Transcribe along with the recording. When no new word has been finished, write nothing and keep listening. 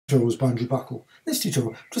tutorials by Andrew Buckle. This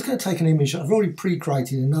tutorial, I'm just going to take an image that I've already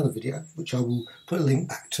pre-created in another video, which I will put a link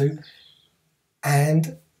back to,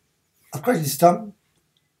 and I've created this stump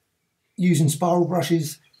using spiral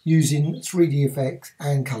brushes, using 3D effects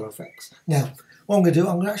and colour effects. Now, what I'm going to do,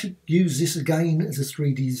 I'm going to actually use this again as a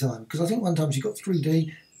 3D design, because I think sometimes you've got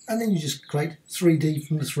 3D and then you just create 3D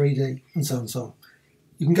from the 3D and so on and so on.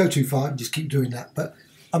 You can go too far and just keep doing that, but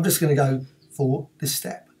I'm just going to go for this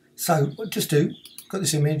step. So what just do, got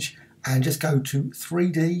this image and just go to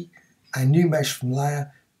 3D and new mesh from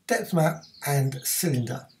layer, depth map and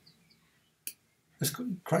cylinder. Let's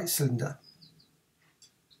create cylinder.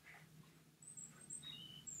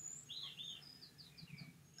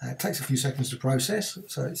 It takes a few seconds to process,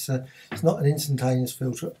 so it's not an instantaneous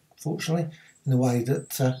filter, fortunately, in a way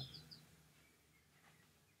that it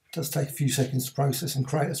does take a few seconds to process and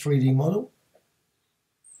create a 3D model.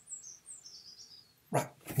 Right,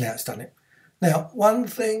 now it's done it. Now, one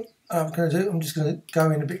thing I'm going to do, I'm just going to go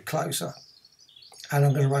in a bit closer and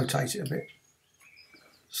I'm going to rotate it a bit.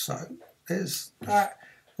 So there's that.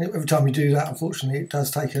 And every time you do that, unfortunately, it does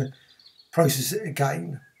take a process it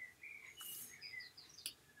again.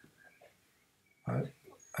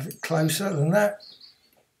 A bit closer than that.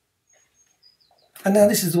 And now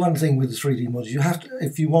this is the one thing with the 3D models. You have to,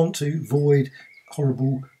 if you want to avoid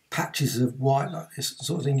horrible patches of white like this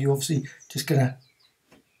sort of thing, you're obviously just going to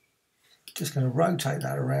rotate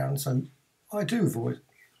that around. So I do avoid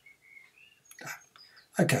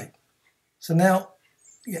that. Okay. So now,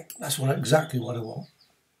 yeah, that's exactly what I want.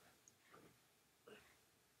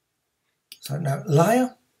 So now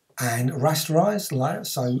layer and rasterize layer.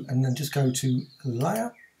 So, and then just go to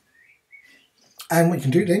layer. And what you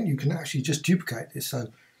can do then, you can actually just duplicate this.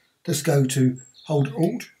 So just go to hold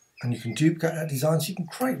Alt and you can duplicate that design. So you can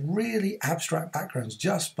create really abstract backgrounds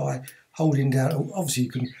just by holding down. Obviously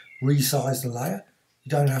you can resize the layer. You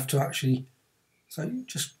don't have to actually, so you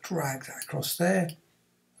just drag that across there.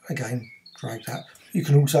 Again, drag that. You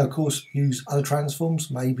can also, of course, use other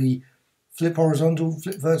transforms, maybe flip horizontal,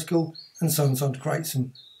 flip vertical, and so on to create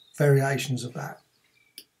some variations of that.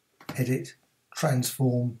 Edit,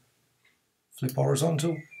 transform, flip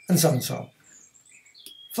horizontal, and so on and so on.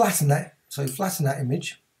 Flatten that, so flatten that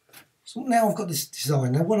image. So now I've got this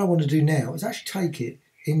design. Now what I want to do now is actually take it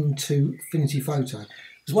into Affinity Photo.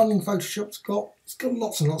 There's one thing Photoshop's got, it's got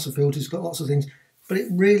lots and lots of filters, it's got lots of things, but it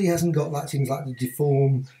really hasn't got like things like the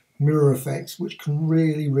deform, mirror effects, which can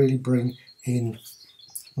really bring in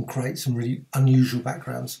and create some really unusual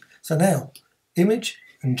backgrounds. So now, image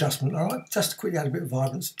and adjustment. I like just to quickly add a bit of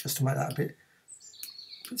vibrance, just to make that a bit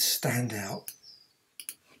stand out,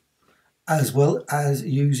 as well as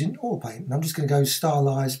using oil paint. And I'm just going to go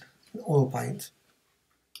stylize oil paint,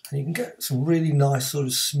 and you can get some really nice sort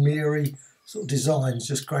of smeary sort of designs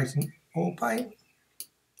just creating oil paint.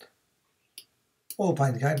 Oil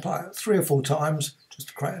paint again, apply it 3 or 4 times just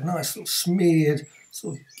to create a nice little smeared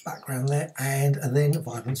sort of background there, and then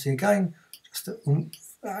vibrancy again, just to oomph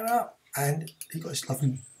that up, and you've got this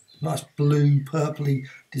lovely, nice blue, purpley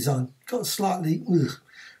design. Got a slightly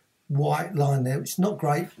white line there, which is not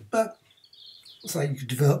great, but so you could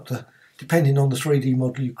develop the, depending on the 3D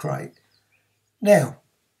model you create. Now,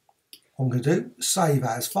 what I'm going to do, save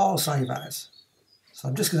as, file save as. So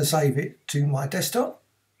I'm just going to save it to my desktop,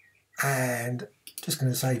 and just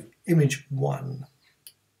going to save image 1.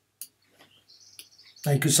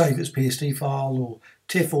 Now you could save it as PSD file or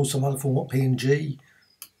TIFF or some other format, PNG.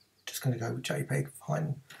 Just going to go with JPEG,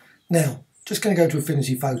 fine. Now, just going to go to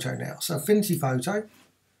Affinity Photo now. So Affinity Photo,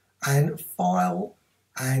 and File,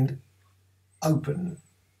 and Open.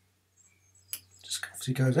 Just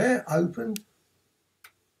obviously go there, Open.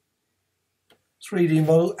 3D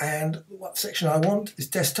model, and what section I want is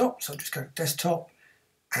Desktop. So just go to Desktop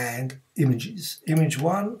and Images. Image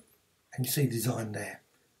 1, and you see design there.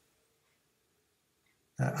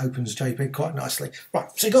 That opens JPEG quite nicely. Right,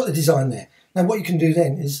 so you've got the design there. Now what you can do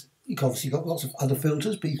then is, you've obviously got lots of other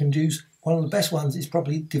filters, but you can use, one of the best ones is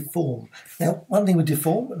probably Deform. Now one thing with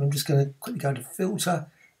Deform, and I'm just going to quickly go to Filter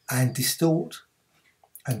and Distort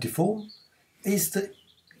and Deform, is that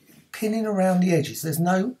pinning around the edges. There's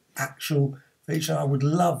no actual feature. I would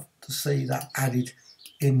love to see that added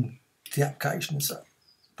in the application. So,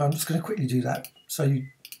 but I'm just going to quickly do that. So you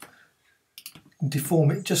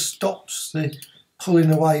deform, it just stops the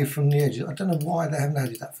pulling away from the edges. I don't know why they haven't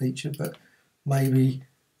added that feature, but maybe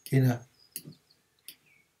in a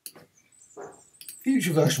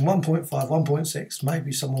future version 1.5, 1.6,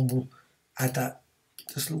 maybe someone will add that,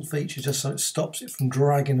 this little feature, just so it stops it from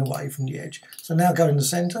dragging away from the edge. So now go in the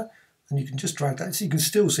center and you can just drag that. So you can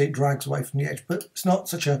still see it drags away from the edge, but it's not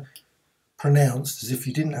such a pronounced as if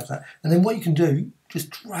you didn't have that. And then what you can do, just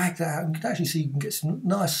drag that out, and you can actually see you can get some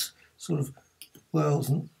nice sort of whirls,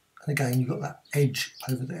 and again you've got that edge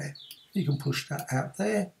over there. You can push that out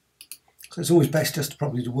there. So it's always best just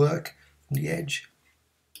probably to work from the edge.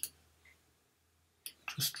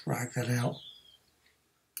 Just drag that out.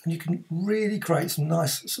 And you can really create some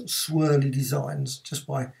nice sort of swirly designs just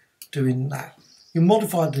by doing that. You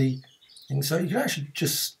modify the thing, so you can actually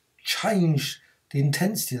just change the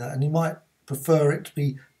intensity of that, and you might prefer it to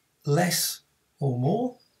be less or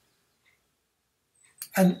more.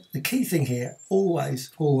 And the key thing here,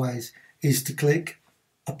 always, is to click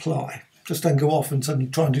apply. Just don't go off and suddenly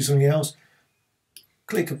try and do something else.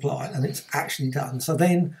 Click apply and it's actually done. So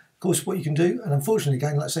then, of course, what you can do, and unfortunately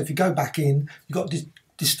again, like I say, if you go back in, you've got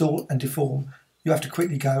distort and deform. You have to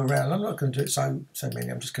quickly go around. I'm not going to do it so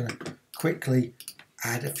many. I'm just going to quickly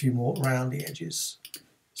add a few more around the edges.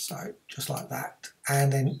 So just like that.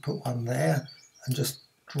 And then put one there and just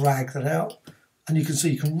drag that out. And you can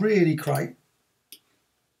see you can really create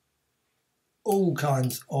all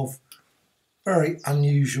kinds of very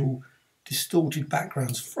unusual distorted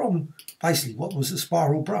backgrounds from basically what was a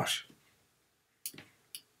spiral brush.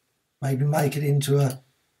 Maybe make it into a,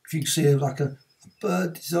 if you see like a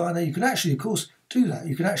bird designer, you can actually of course do that.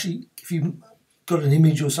 You can actually, if you've got an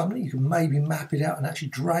image or something, you can maybe map it out and actually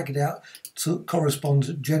drag it out to correspond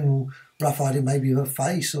to general rough idea, maybe of a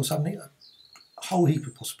face or something. A whole heap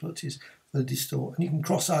of possibilities for the distort, and you can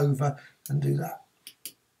cross over and do that.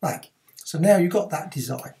 Right, so now you've got that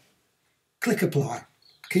design. Click apply.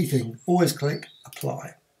 Key thing, always click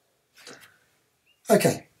apply.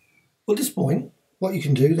 Okay, well at this point, what you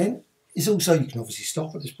can do then is also, you can obviously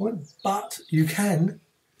stop at this point, but you can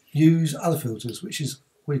use other filters, which is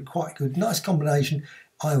really quite good. Nice combination,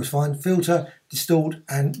 I always find, filter, distort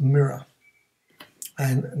and mirror.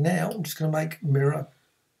 And now I'm just going to make mirror.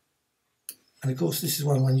 And of course this is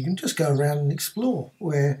one you can just go around and explore,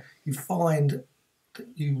 where you find that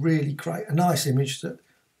you really create a nice image that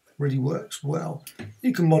really works well.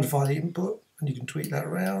 You can modify the input and you can tweak that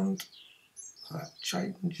around. That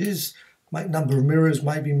changes, make number of mirrors,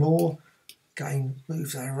 maybe more. Again,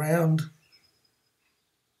 move that around.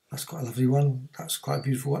 That's quite a lovely one. That's quite a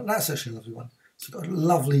beautiful one. That's actually a lovely one. It's got a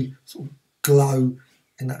lovely sort of glow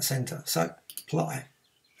in that centre. So apply.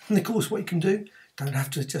 And of course what you can do, don't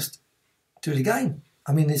have to just do it again.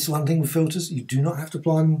 I mean, it's one thing with filters, you do not have to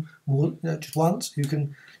apply them more, just once. You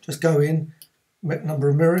can just go in, make number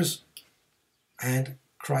of mirrors and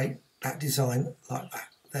create that design like that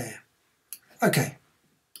there. Okay,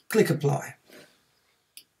 click apply.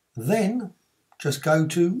 Then just go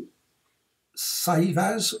to save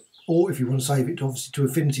as, or if you want to save it obviously to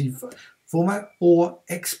Affinity format, or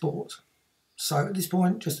export. So at this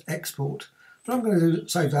point just export, but I'm going to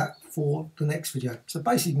save that for the next video. So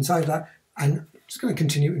basically you can save that, and it's going to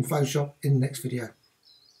continue in Photoshop in the next video.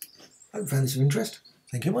 Hope you found this of interest.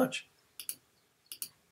 Thank you much.